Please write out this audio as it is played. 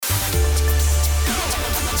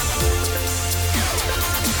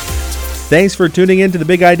Thanks for tuning in to The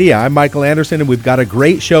Big Idea. I'm Michael Anderson, and we've got a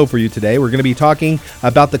great show for you today. We're going to be talking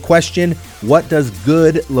about the question, what does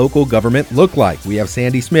good local government look like? We have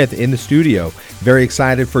Sandy Smith in the studio. Very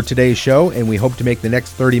excited for today's show, and we hope to make the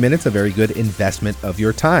next 30 minutes a very good investment of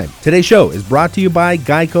your time. Today's show is brought to you by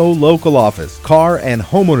Geico Local Office, car and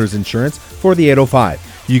homeowners insurance for the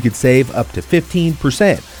 805. You could save up to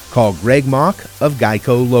 15%. Call Greg Mock of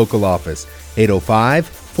Geico Local Office,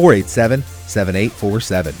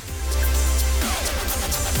 805-487-7847.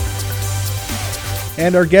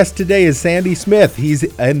 And our guest today is Sandy Smith. He's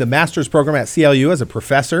in the master's program at CLU as a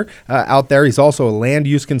professor out there. He's also a land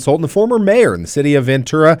use consultant, the former mayor in the city of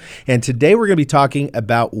Ventura. And today we're going to be talking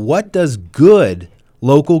about what does good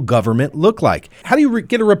local government look like? How do you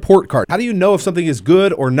get a report card? How do you know if something is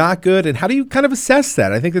good or not good? And how do you kind of assess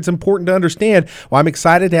that? I think it's important to understand. Well, I'm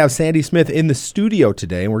excited to have Sandy Smith in the studio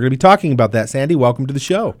today, and we're going to be talking about that. Sandy, welcome to the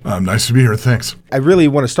show. Nice to be here. Thanks. I really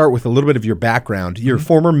want to start with a little bit of your background. You're a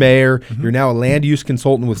former mayor. You're now a land use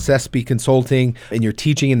consultant with CESP Consulting, and you're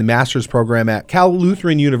teaching in the master's program at Cal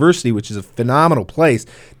Lutheran University, which is a phenomenal place.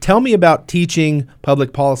 Tell me about teaching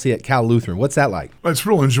public policy at Cal Lutheran. What's that like? It's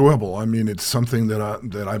real enjoyable. I mean, it's something that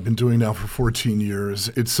I've been doing now for 14 years.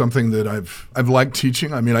 It's something that I've liked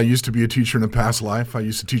teaching. I mean, I used to be a teacher in a past life. I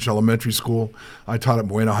used to teach elementary school. I taught at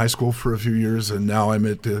Buena High School for a few years, and now I'm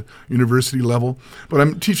at the university level. But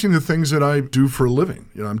I'm teaching the things that I do for a living.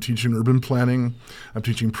 You know, I'm teaching urban planning, I'm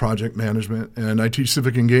teaching project management, and I teach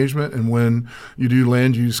civic engagement. And when you do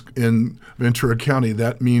land use in Ventura County,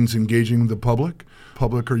 that means engaging the public.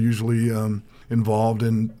 Public are usually involved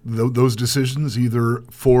in those decisions, either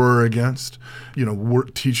for or against. You know,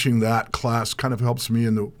 teaching that class kind of helps me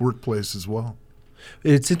in the workplace as well.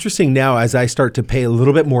 It's interesting now as I start to pay a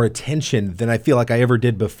little bit more attention than I feel like I ever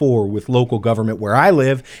did before with local government where I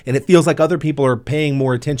live, and it feels like other people are paying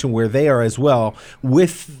more attention where they are as well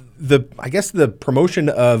with the promotion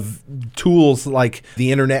of tools like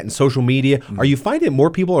the internet and social media. Are you finding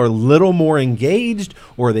more people are a little more engaged,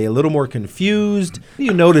 or are they a little more confused? Do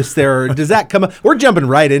you notice does that come up? We're jumping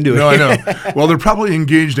right into it. No, I know. Well, they're probably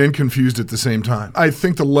engaged and confused at the same time. I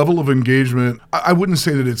think the level of engagement, I wouldn't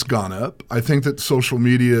say that it's gone up. I think that social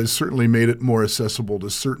media has certainly made it more accessible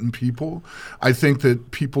to certain people. I think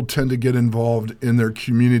that people tend to get involved in their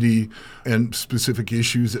community and specific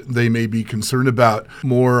issues that they may be concerned about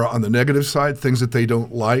more on the negative side, things that they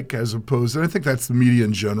don't like, as opposed, and I think that's the media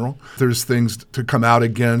in general. There's things to come out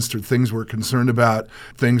against, or things we're concerned about,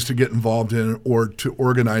 things to get involved in or to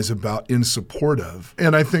organize about in support of.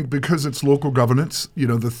 And I think because it's local governance, you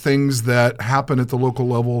know, the things that happen at the local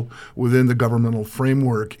level within the governmental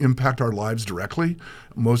framework impact our lives directly.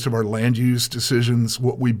 Most of our land use decisions,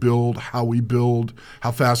 what we build, how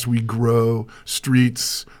fast we grow,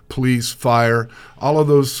 streets, police, fire, all of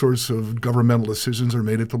those sorts of governmental decisions are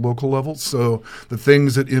made at the local level. So the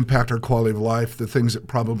things that impact our quality of life, the things that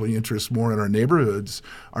probably interest more in our neighborhoods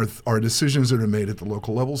are decisions that are made at the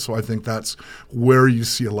local level. So I think that's where you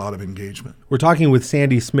see a lot of engagement. We're talking with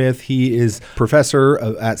Sandy Smith. He is professor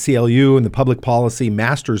at CLU in the public policy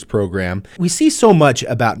master's program. We see so much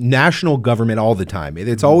about national government all the time.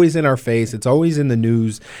 It's always in our face. It's always in the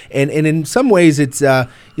news. And in some ways it's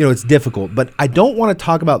it's difficult, but I don't want to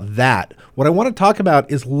talk about that. What I want to talk about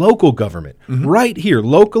is local government. Right here,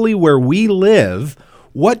 locally where we live.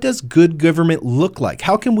 What does good government look like?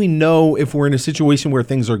 How can we know if we're in a situation where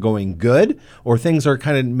things are going good or things are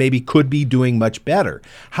kind of maybe could be doing much better?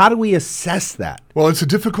 How do we assess that? Well, it's a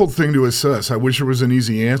difficult thing to assess. I wish there was an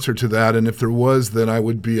easy answer to that. And if there was, then I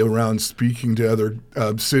would be around speaking to other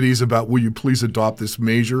cities about, will you please adopt this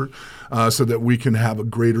measure so that we can have a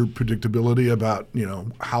greater predictability about, you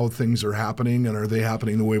know, how things are happening and are they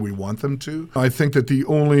happening the way we want them to? I think that the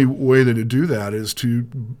only way to do that is to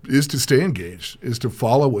stay engaged, is to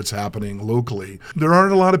follow what's happening locally. There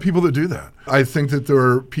aren't a lot of people that do that. I think that there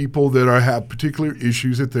are people that have particular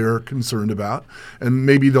issues that they're concerned about, and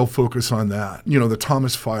maybe they'll focus on that. You know, the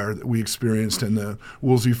Thomas Fire that we experienced and the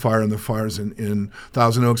Woolsey Fire and the fires in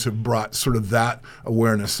Thousand Oaks have brought sort of that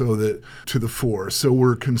awareness to the fore. So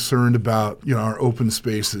we're concerned about, you know, our open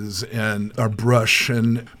spaces and our brush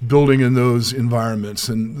and building in those environments,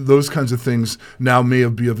 and those kinds of things now may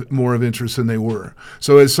be more of interest than they were.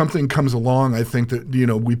 So as something comes along, I think that, you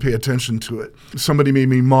know, we pay attention to it. Somebody may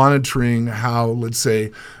be monitoring how, let's say,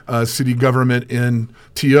 city government in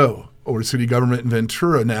TO or city government in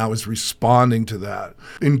Ventura now is responding to that.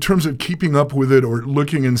 In terms of keeping up with it or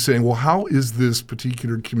looking and saying, well, how is this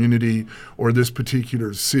particular community or this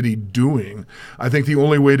particular city doing? I think the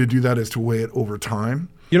only way to do that is to weigh it over time.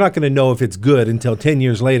 You're not going to know if it's good until 10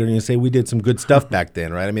 years later and you say, we did some good stuff back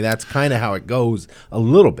then, right? I mean, that's kind of how it goes a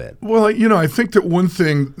little bit. Well, I think that one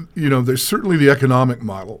thing, there's certainly the economic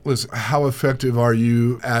model is how effective are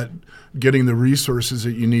you at getting the resources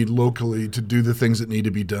that you need locally to do the things that need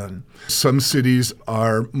to be done. Some cities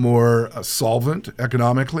are more solvent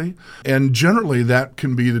economically, and generally that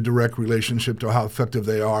can be the direct relationship to how effective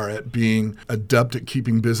they are at being adept at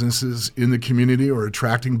keeping businesses in the community or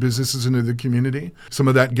attracting businesses into the community. Some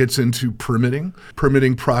of that gets into permitting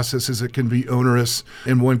processes that can be onerous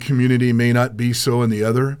in one community may not be so in the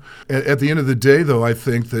other. At the end of the day, though, I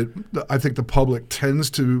think the public tends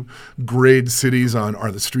to grade cities on,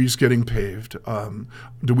 are the streets getting paved?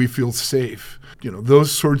 Do we feel safe?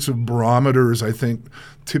 Those sorts of barometers, I think,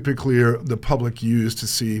 typically are the public use to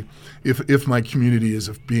see if my community is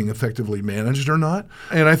being effectively managed or not.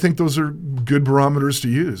 And I think those are good barometers to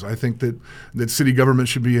use. I think that city government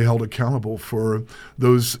should be held accountable for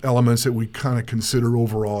those elements that we kind of consider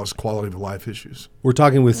overall as quality of life issues. We're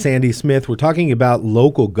talking with Sandy Smith. We're talking about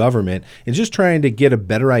local government and just trying to get a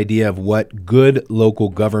better idea of what good local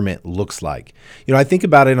government looks like. I think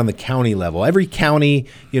about it on the county level. Every county,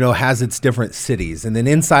 has its different cities. And then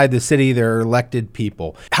inside the city, there are elected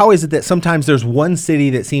people. How is it that sometimes there's one city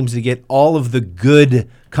that seems to get all of the good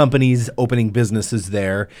companies opening businesses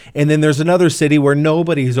there, and then there's another city where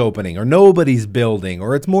nobody's opening or nobody's building,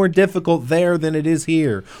 or it's more difficult there than it is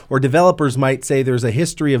here, or developers might say there's a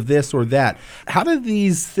history of this or that? How do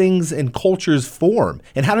these things and cultures form,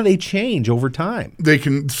 and how do they change over time? They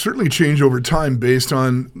can certainly change over time based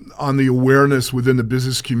on the awareness within the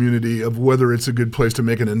business community of whether it's a good place to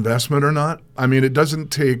make an investment or not. It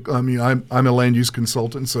doesn't take, I'm a land use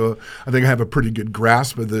consultant, so I think I have a pretty good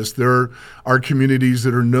grasp of this. There are communities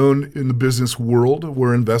that are known in the business world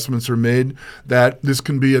where investments are made that this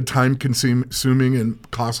can be a time-consuming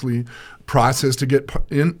and costly process to get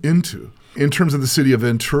into. In terms of the city of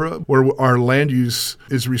Ventura, where our land use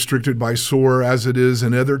is restricted by SOAR as it is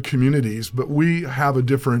in other communities, but we have a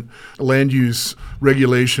different land use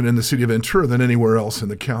regulation in the city of Ventura than anywhere else in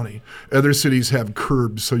the county. Other cities have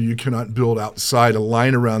curbs, so you cannot build outside a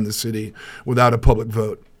line around the city without a public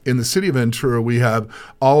vote. In the city of Ventura, we have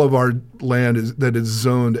all of our land that is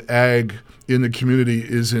zoned ag in the community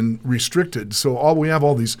is restricted. So we have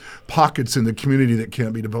all these pockets in the community that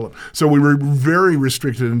can't be developed. So we were very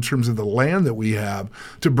restricted in terms of the land that we have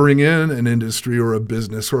to bring in an industry or a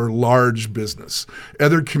business or a large business.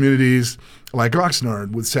 Other communities like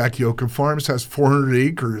Oxnard with Sakioka Farms has 400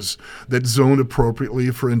 acres that's zoned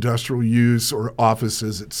appropriately for industrial use or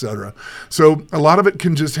offices, et cetera. So a lot of it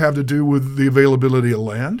can just have to do with the availability of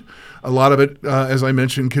land. A lot of it, as I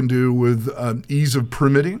mentioned, can do with ease of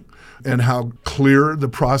permitting and how clear the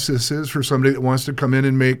process is for somebody that wants to come in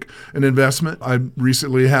and make an investment. I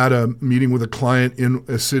recently had a meeting with a client in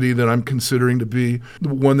a city that I'm considering to be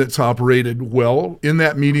the one that's operated well. In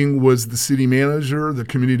that meeting was the city manager, the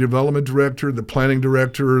community development director, the planning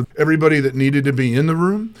director, everybody that needed to be in the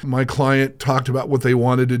room. My client talked about what they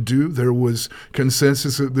wanted to do. There was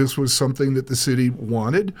consensus that this was something that the city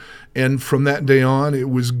wanted. And from that day on, it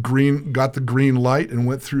was got the green light and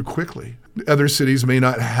went through quickly. Other cities may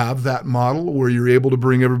not have that model where you're able to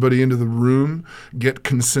bring everybody into the room, get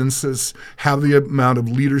consensus, have the amount of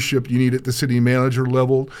leadership you need at the city manager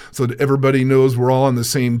level so that everybody knows we're all on the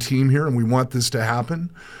same team here and we want this to happen.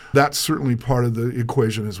 That's certainly part of the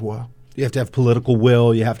equation as well. You have to have political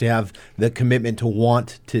will. You have to have the commitment to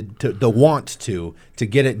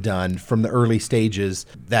get it done from the early stages.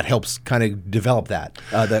 That helps kind of develop that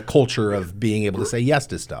culture of being able to say yes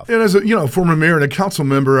to stuff. And as a former mayor and a council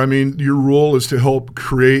member, your role is to help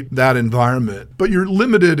create that environment. But you're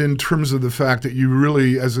limited in terms of the fact that you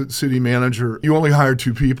really, as a city manager, you only hire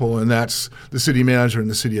two people, and that's the city manager and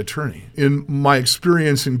the city attorney. In my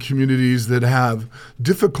experience in communities that have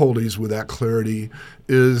difficulties with that clarity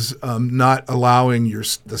is not allowing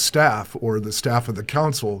the staff or the staff of the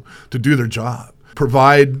council to do their job.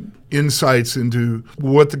 Provide insights into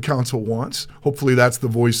what the council wants. Hopefully that's the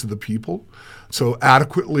voice of the people. So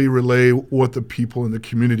adequately relay what the people in the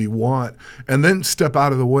community want, and then step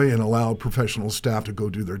out of the way and allow professional staff to go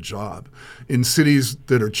do their job. In cities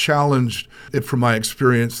that are challenged, from my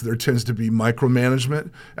experience, there tends to be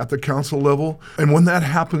micromanagement at the council level. And when that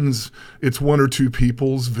happens, it's one or two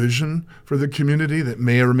people's vision for the community that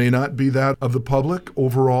may or may not be that of the public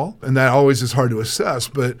overall. And that always is hard to assess.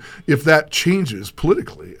 But if that changes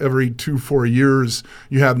politically, every 2-4 years,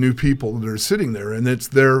 you have new people that are sitting there, and it's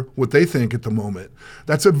what they think at the moment.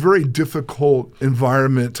 That's a very difficult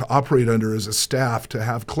environment to operate under as a staff to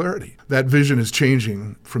have clarity. That vision is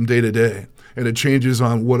changing from day to day. and it changes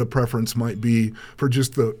on what a preference might be for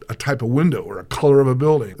just a type of window or a color of a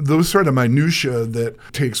building. Those sort of minutia that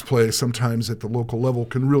takes place sometimes at the local level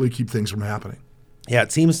can really keep things from happening. Yeah,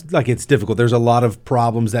 it seems like it's difficult. There's a lot of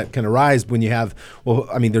problems that can arise when you have,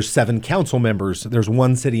 there's 7 council members. There's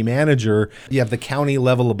 1 city manager. You have the county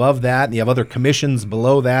level above that, and you have other commissions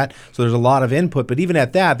below that. So there's a lot of input. But even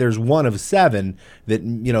at that, there's 1 of 7 that,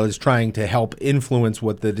 is trying to help influence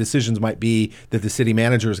what the decisions might be that the city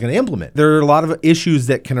manager is going to implement. There are a lot of issues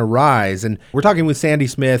that can arise. And we're talking with Sandy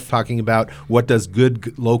Smith, talking about what does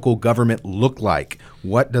good local government look like?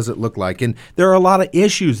 What does it look like? And there are a lot of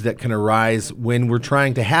issues that can arise when we're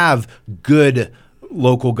trying to have good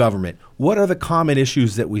local government. What are the common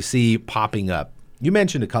issues that we see popping up? You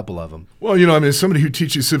mentioned a couple of them. Well, as somebody who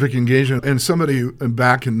teaches civic engagement and somebody who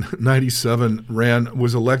back in 97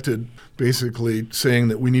 was elected basically saying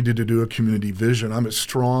that we needed to do a community vision. I'm a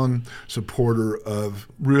strong supporter of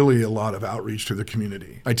really a lot of outreach to the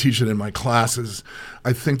community. I teach it in my classes.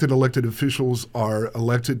 I think that elected officials are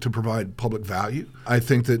elected to provide public value. I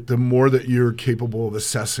think that the more that you're capable of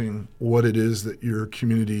assessing what it is that your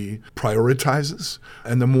community prioritizes,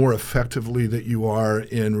 and the more effectively that you are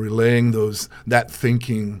in relaying that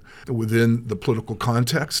thinking within the political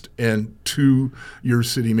context and to your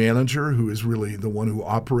city manager, who is really the one who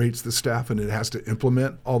operates the staff and it has to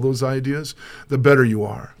implement all those ideas, the better you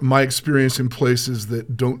are. My experience in places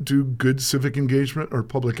that don't do good civic engagement or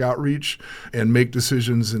public outreach and make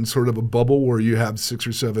decisions in sort of a bubble where you have 6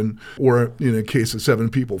 or 7, or in a case of 7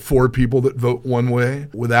 people, 4 people that vote one way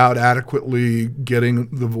without adequately getting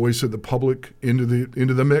the voice of the public into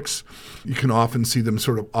the mix, you can often see them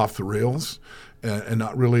sort of off the rails and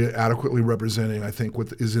not really adequately representing, I think,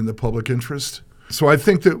 what is in the public interest. So I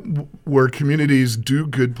think that where communities do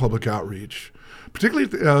good public outreach, particularly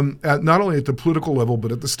at not only at the political level,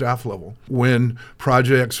 but at the staff level, when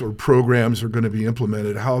projects or programs are going to be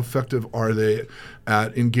implemented, how effective are they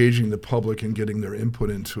at engaging the public and getting their input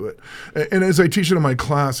into it? And as I teach it in my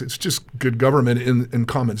class, it's just good government in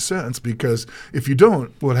common sense, because if you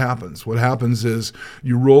don't, what happens? What happens is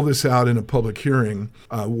you roll this out in a public hearing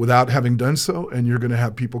without having done so, and you're going to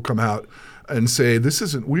have people come out and say,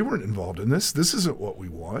 we weren't involved in this isn't what we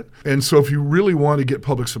want. And so if you really want to get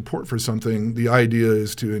public support for something, the idea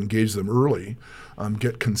is to engage them early,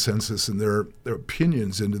 get consensus and their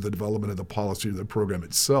opinions into the development of the policy or the program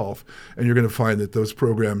itself. And you're going to find that those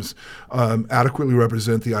programs adequately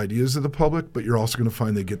represent the ideas of the public, but you're also going to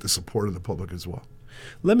find they get the support of the public as well.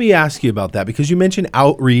 Let me ask you about that, because you mentioned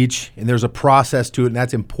outreach and there's a process to it, and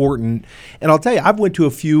that's important. And I'll tell you, I've went to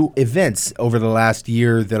a few events over the last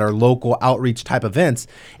year that are local outreach type events,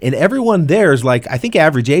 and everyone there is like, I think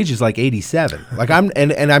average age is like 87. Like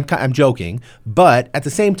I'm joking, but at the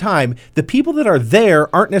same time, the people that are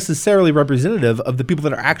there aren't necessarily representative of the people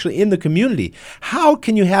that are actually in the community. How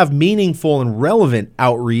can you have meaningful and relevant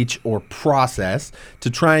outreach or process to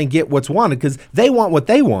try and get what's wanted? Because they want what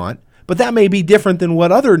they want, but that may be different than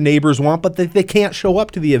what other neighbors want, but they can't show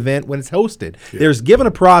up to the event when it's hosted. Yeah. There's given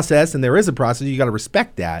a process, and there is a process. You got to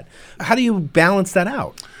respect that. How do you balance that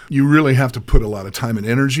out? You really have to put a lot of time and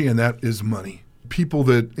energy, and that is money. People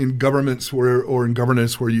that in governments or in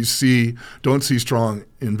governance where you don't see strong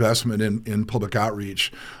investment in public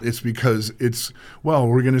outreach, it's because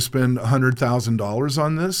we're going to spend $100,000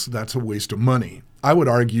 on this. That's a waste of money. I would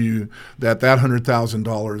argue that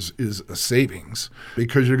 $100,000 is a savings,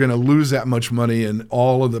 because you're going to lose that much money in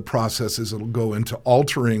all of the processes that'll go into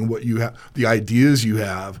altering what you have, the ideas you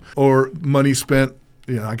have, or money spent.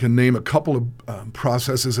 I can name a couple of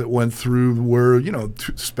processes that went through where,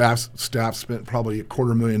 staff spent probably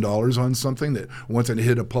 $250,000 on something that once it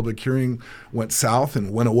hit a public hearing went south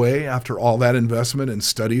and went away after all that investment and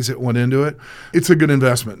studies that went into it. It's a good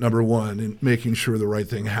investment, number one, in making sure the right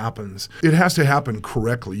thing happens. It has to happen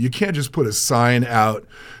correctly. You can't just put a sign out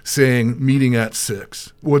saying meeting at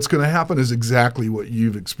 6. What's going to happen is exactly what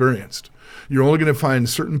you've experienced. You're only going to find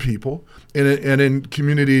certain people. And in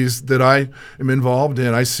communities that I am involved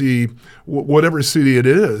in, I see, whatever city it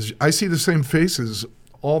is, I see the same faces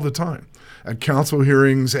all the time. At council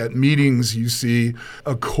hearings, at meetings, you see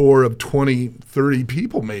a core of 20, 30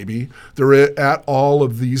 people maybe. They're at all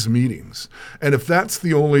of these meetings. And if that's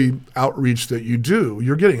the only outreach that you do,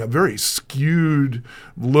 you're getting a very skewed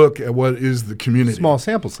look at what is the community. Small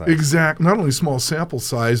sample size. Exactly. Not only small sample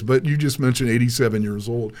size, but you just mentioned 87 years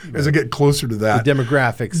old. Right. As I get closer to that. The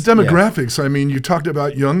demographics. Demographics. Yeah. I mean, you talked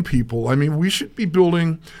about young people. I mean, we should be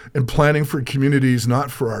building and planning for communities, not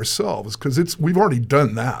for ourselves, because we've already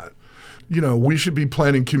done that. we should be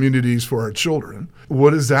planning communities for our children.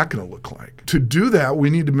 What is that going to look like? To do that, we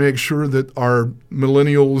need to make sure that our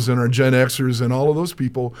millennials and our Gen Xers and all of those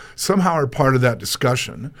people somehow are part of that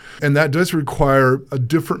discussion. And that does require a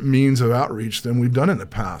different means of outreach than we've done in the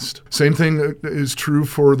past. Same thing is true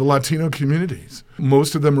for the Latino communities.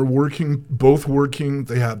 Most of them are both working.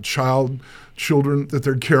 They have children that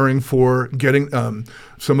they're caring for,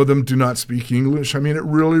 some of them do not speak English. I mean, it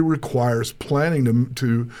really requires planning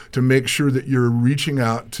to make sure that you're reaching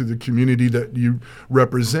out to the community that you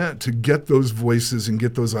represent to get those voices and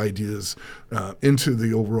get those ideas into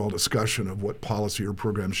the overall discussion of what policy or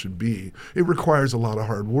program should be. It requires a lot of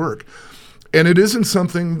hard work. And it isn't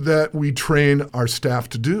something that we train our staff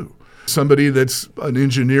to do. Somebody that's an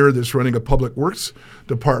engineer that's running a public works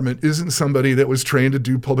department isn't somebody that was trained to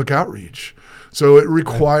do public outreach. So it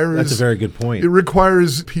requires— That's a very good point. It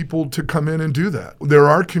requires people to come in and do that. There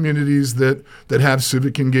are communities that have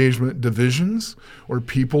civic engagement divisions or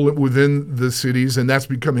people within the cities, and that's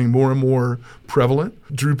becoming more and more prevalent.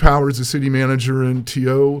 Drew Powers, the city manager in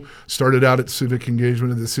TO, started out at civic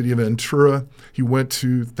engagement in the city of Ventura. He went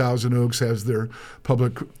to Thousand Oaks as their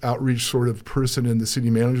public outreach sort of person in the city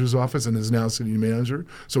manager's office and is now city manager.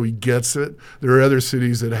 So he gets it. There are other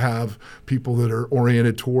cities that have people that are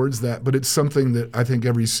oriented towards that, but it's something that I think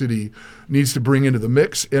every city needs to bring into the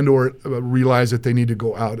mix and or realize that they need to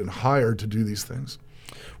go out and hire to do these things.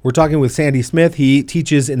 We're talking with Sandy Smith. He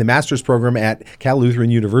teaches in the master's program at Cal Lutheran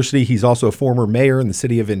University. He's also a former mayor in the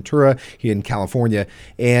city of Ventura here in California,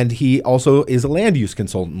 and he also is a land use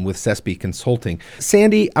consultant with CESP Consulting.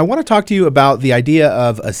 Sandy, I want to talk to you about the idea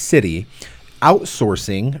of a city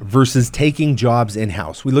outsourcing versus taking jobs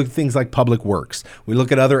in-house. We look at things like public works. We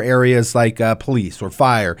look at other areas like police or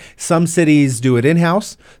fire. Some cities do it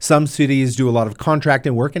in-house. Some cities do a lot of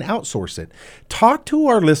contracting work and outsource it. Talk to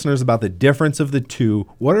our listeners about the difference of the two.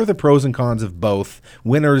 What are the pros and cons of both?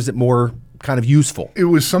 When is it more kind of useful? It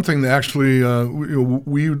was something that actually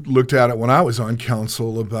we looked at it when I was on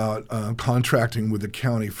council about contracting with the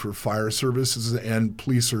county for fire services and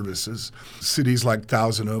police services. Cities like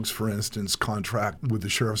Thousand Oaks, for instance, contract with the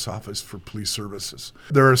sheriff's office for police services.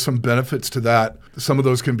 There are some benefits to that. Some of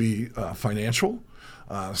those can be financial.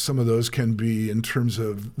 Some of those can be in terms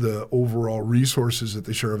of the overall resources that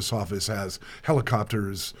the sheriff's office has,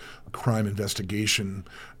 helicopters, crime investigation,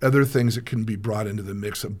 other things that can be brought into the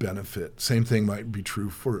mix of benefit. Same thing might be true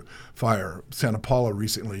for fire. Santa Paula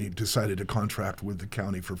recently decided to contract with the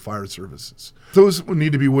county for fire services. Those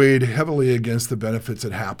need to be weighed heavily against the benefits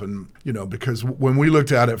that happen, because when we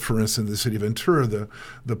looked at it, for instance, the city of Ventura, the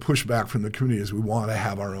pushback from the community is we want to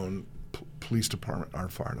have our own police department, our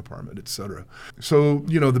fire department, et cetera. So,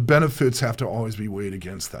 the benefits have to always be weighed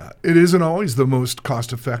against that. It isn't always the most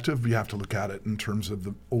cost effective. You have to look at it in terms of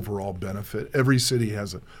the overall benefit. Every city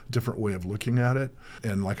has a different way of looking at it.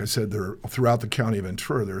 And like I said, throughout the county of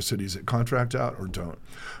Ventura, there are cities that contract out or don't.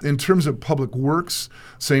 In terms of public works,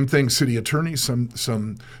 same thing, city attorneys.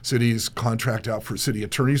 Some cities contract out for city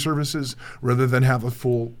attorney services rather than have a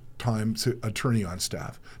full-time attorney on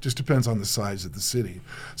staff. Just depends on the size of the city.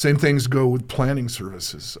 Same things go with planning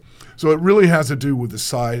services. So it really has to do with the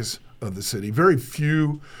size of the city. Very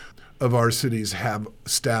few of our cities have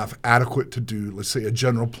staff adequate to do, let's say, a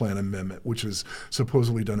general plan amendment, which is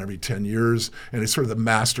supposedly done every 10 years, and it's sort of the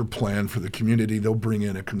master plan for the community. They'll bring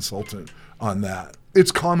in a consultant on that.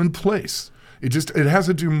 It's commonplace. It has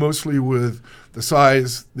to do mostly with the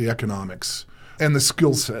size, the economics, and the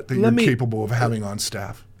skill set that you're capable of having on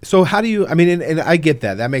staff. So how do you, and I get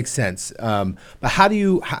that. That makes sense. But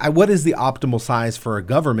what is the optimal size for a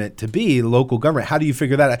government to be, local government? How do you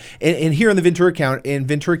figure that out? And here in Ventura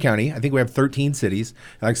County, I think we have 13 cities.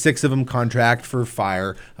 Like 6 of them contract for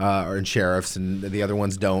fire and sheriffs, and the other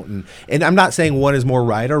ones don't. And I'm not saying one is more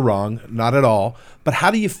right or wrong, not at all. But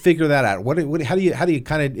how do you figure that out? How do you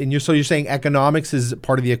kind of, so you're saying economics is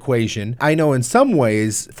part of the equation. I know in some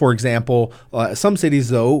ways, for example, some cities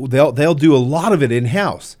though, they'll do a lot of it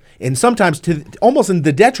in-house. And sometimes to almost in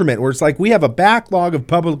the detriment, where it's like we have a backlog of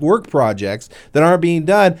public work projects that aren't being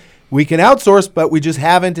done. We can outsource, but we just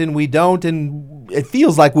haven't, and we don't, and it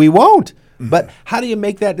feels like we won't. But how do you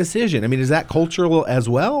make that decision? Is that cultural as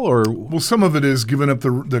well, or? Well, some of it is giving up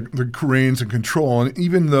the reins and control. And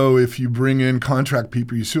even though if you bring in contract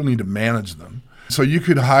people, you still need to manage them. So you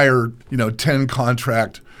could hire, 10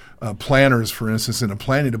 contract planners, for instance, in a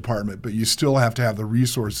planning department, but you still have to have the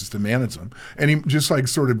resources to manage them. And just like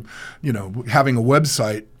sort of, having a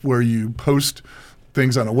website where you post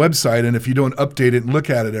things on a website, and if you don't update it and look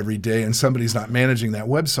at it every day and somebody's not managing that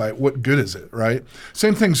website, what good is it, right?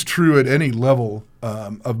 Same thing's true at any level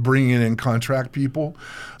of bringing in contract people.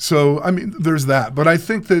 So, there's that. But I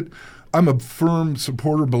think that I'm a firm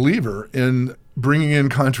supporter, believer in bringing in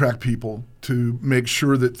contract people to make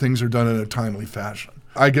sure that things are done in a timely fashion.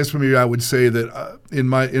 I guess maybe I would say that in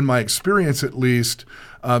my experience, at least,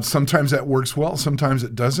 sometimes that works well, sometimes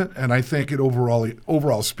it doesn't, and I think it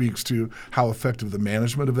overall speaks to how effective the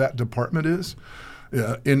management of that department is.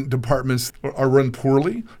 In departments are run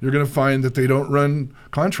poorly, you're going to find that they don't run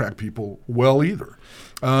contract people well either.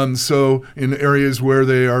 So in areas where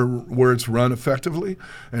it's run effectively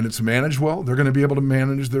and it's managed well, they're going to be able to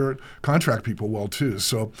manage their contract people well too.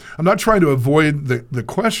 So I'm not trying to avoid the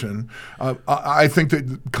question. I think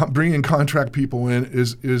that bringing contract people in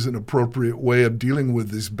is an appropriate way of dealing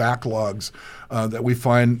with these backlogs that we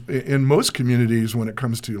find in most communities when it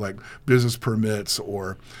comes to like business permits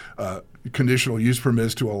or conditional use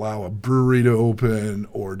permits to allow a brewery to open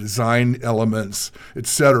or design elements, et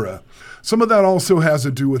cetera. Some of that also has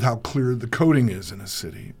to do with how clear the coding is in a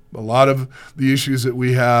city. A lot of the issues that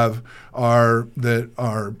we have are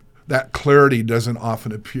that clarity doesn't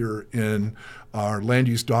often appear in our land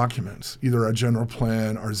use documents, either our general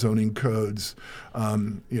plan, our zoning codes,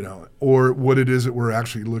 or what it is that we're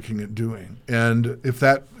actually looking at doing. And if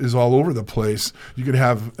that is all over the place, you could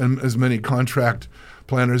have as many contract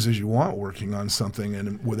planners as you want working on something,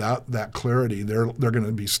 and without that clarity, they're going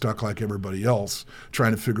to be stuck like everybody else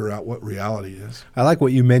trying to figure out what reality is. I like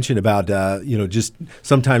what you mentioned about just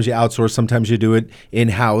sometimes you outsource, sometimes you do it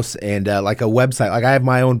in-house, and like a website. Like I have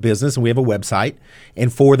my own business, and we have a website,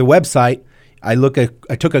 and for the website, I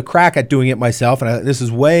took a crack at doing it myself, and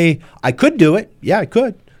I could do it. Yeah, I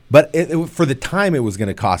could. But for the time it was going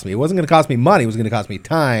to cost me. It wasn't going to cost me money. It was going to cost me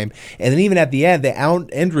time. And then even at the end, the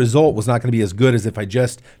end result was not going to be as good as if I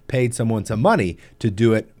just paid someone some money to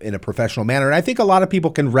do it in a professional manner. And I think a lot of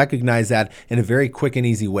people can recognize that in a very quick and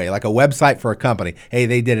easy way. Like a website for a company. Hey,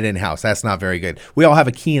 they did it in-house. That's not very good. We all have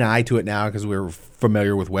a keen eye to it now because we're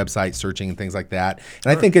familiar with website searching and things like that.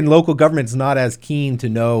 And I think in local government, it's not as keen to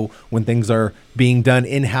know when things are being done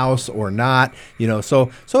in-house or not,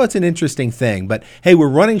 so it's an interesting thing. But hey, we're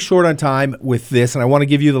running short on time with this, and I want to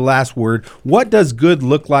give you the last word. What does good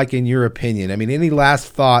look like in your opinion? I mean, any last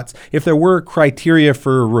thoughts? If there were criteria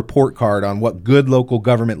for a report card on what good local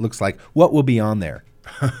government looks like, what will be on there?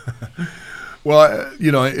 Well,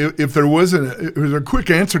 if there was a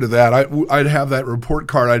quick answer to that, I'd have that report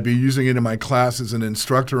card. I'd be using it in my class as an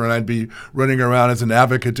instructor, and I'd be running around as an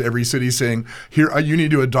advocate to every city saying, here, you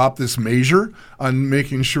need to adopt this measure on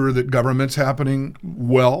making sure that government's happening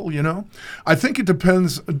well, I think it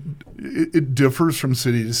depends. It differs from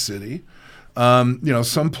city to city.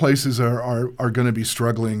 Some places are going to be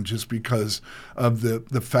struggling just because of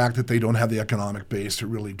the fact that they don't have the economic base to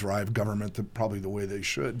really drive government probably the way they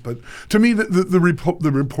should. But to me, the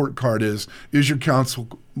report card is your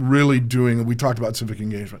council really doing, and we talked about civic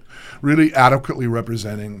engagement, really adequately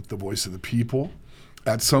representing the voice of the people.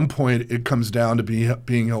 At some point, it comes down to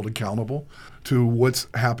being held accountable to what's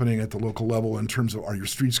happening at the local level in terms of, are your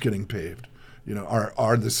streets getting paved?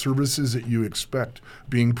 Are the services that you expect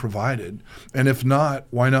being provided? And if not,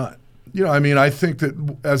 why not? I think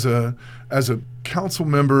that as a council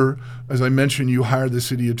member, as I mentioned, you hire the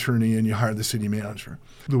city attorney and you hire the city manager.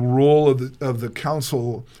 The role of the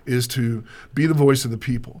council is to be the voice of the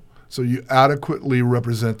people. So you adequately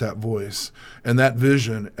represent that voice and that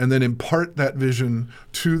vision, and then impart that vision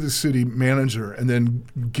to the city manager, and then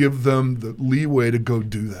give them the leeway to go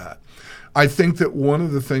do that. I think that one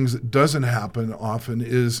of the things that doesn't happen often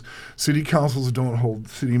is city councils don't hold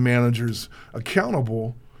city managers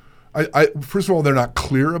accountable. First of all, they're not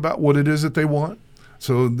clear about what it is that they want.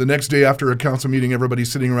 So the next day after a council meeting,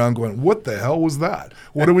 everybody's sitting around going, what the hell was that?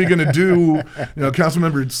 What are we going to do?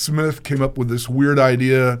 Councilmember Smith came up with this weird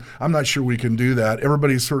idea. I'm not sure we can do that.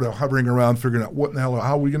 Everybody's sort of hovering around figuring out what in the hell,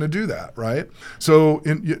 how are we going to do that, right? So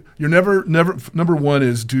you're never, number one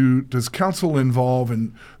is, does council involve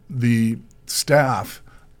in the staff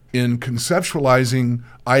in conceptualizing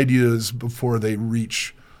ideas before they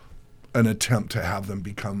reach an attempt to have them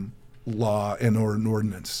become law or an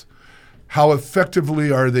ordinance? How effectively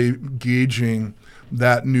are they gauging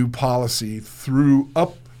that new policy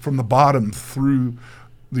up from the bottom through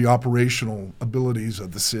the operational abilities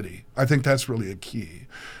of the city? I think that's really a key.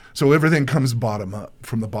 So everything comes bottom up,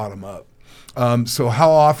 from the bottom up. So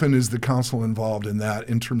how often is the council involved in that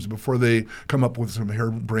in terms of before they come up with some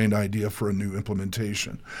harebrained idea for a new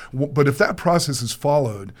implementation? But if that process is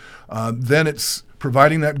followed, then it's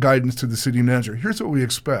providing that guidance to the city manager. Here's what we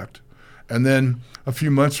expect. And then a few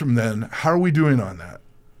months from then, how are we doing on that?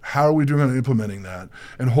 How are we doing on implementing that?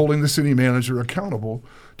 And holding the city manager accountable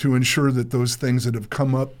to ensure that those things that have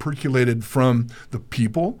come up percolated from the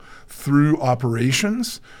people through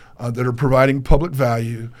operations that are providing public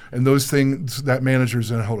value, and those things that managers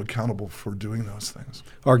then held accountable for doing those things.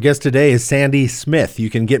 Our guest today is Sandy Smith. You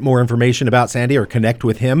can get more information about Sandy or connect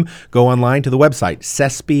with him. Go online to the website,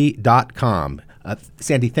 cespi.com.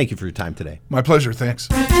 Sandy, thank you for your time today. My pleasure. Thanks.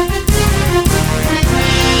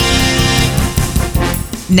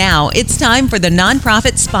 Now it's time for the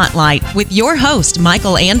Nonprofit Spotlight with your host,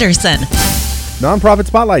 Michael Anderson. Nonprofit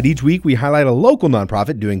Spotlight. Each week we highlight a local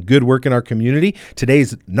nonprofit doing good work in our community.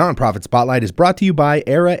 Today's Nonprofit Spotlight is brought to you by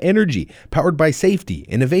Era Energy, powered by safety,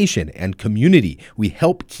 innovation, and community. We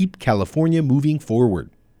help keep California moving forward.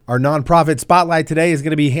 Our Nonprofit Spotlight today is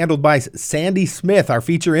going to be handled by Sandy Smith, our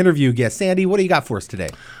feature interview guest. Sandy, what do you got for us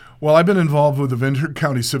today? Well, I've been involved with the Ventura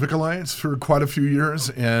County Civic Alliance for quite a few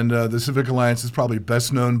years, and the Civic Alliance is probably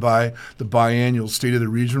best known by the biannual State of the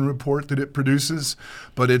Region report that it produces,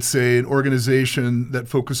 but it's an organization that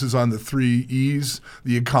focuses on the 3 E's,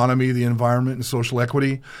 the economy, the environment, and social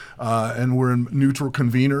equity, and we're a neutral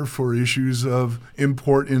convener for issues of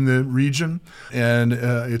import in the region, and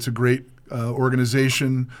it's a great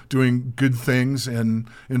organization doing good things and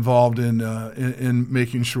involved in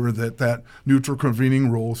making sure that neutral convening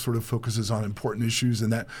role sort of focuses on important issues,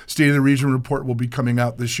 and that State of the Region report will be coming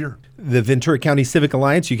out this year. The Ventura County Civic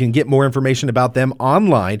Alliance, you can get more information about them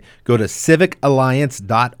online. Go to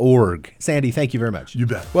civicalliance.org. Sandy, thank you very much. You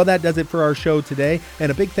bet. Well, that does it for our show today, and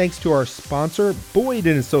a big thanks to our sponsor, Boyd &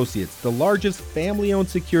 Associates, the largest family-owned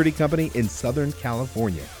security company in Southern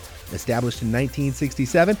California. Established in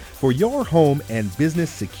 1967, for your home and business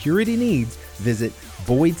security needs, visit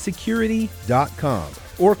BoydSecurity.com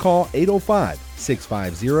or call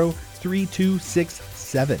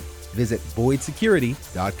 805-650-3267. Visit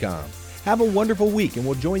BoydSecurity.com. Have a wonderful week, and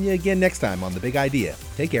we'll join you again next time on The Big Idea.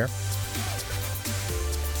 Take care.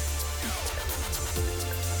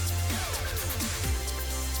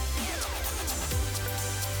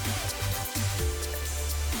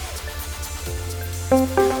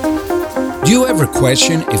 Do you ever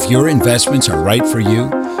question if your investments are right for you?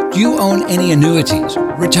 Do you own any annuities,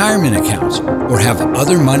 retirement accounts, or have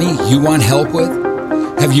other money you want help with?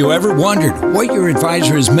 Have you ever wondered what your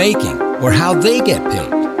advisor is making or how they get paid?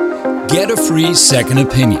 Get a free second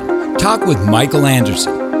opinion. Talk with Michael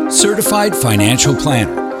Anderson, certified financial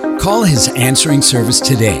planner. Call his answering service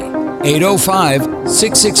today,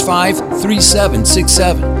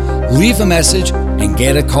 805-665-3767. Leave a message and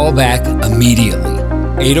get a call back immediately.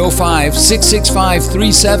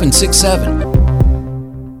 805-665-3767.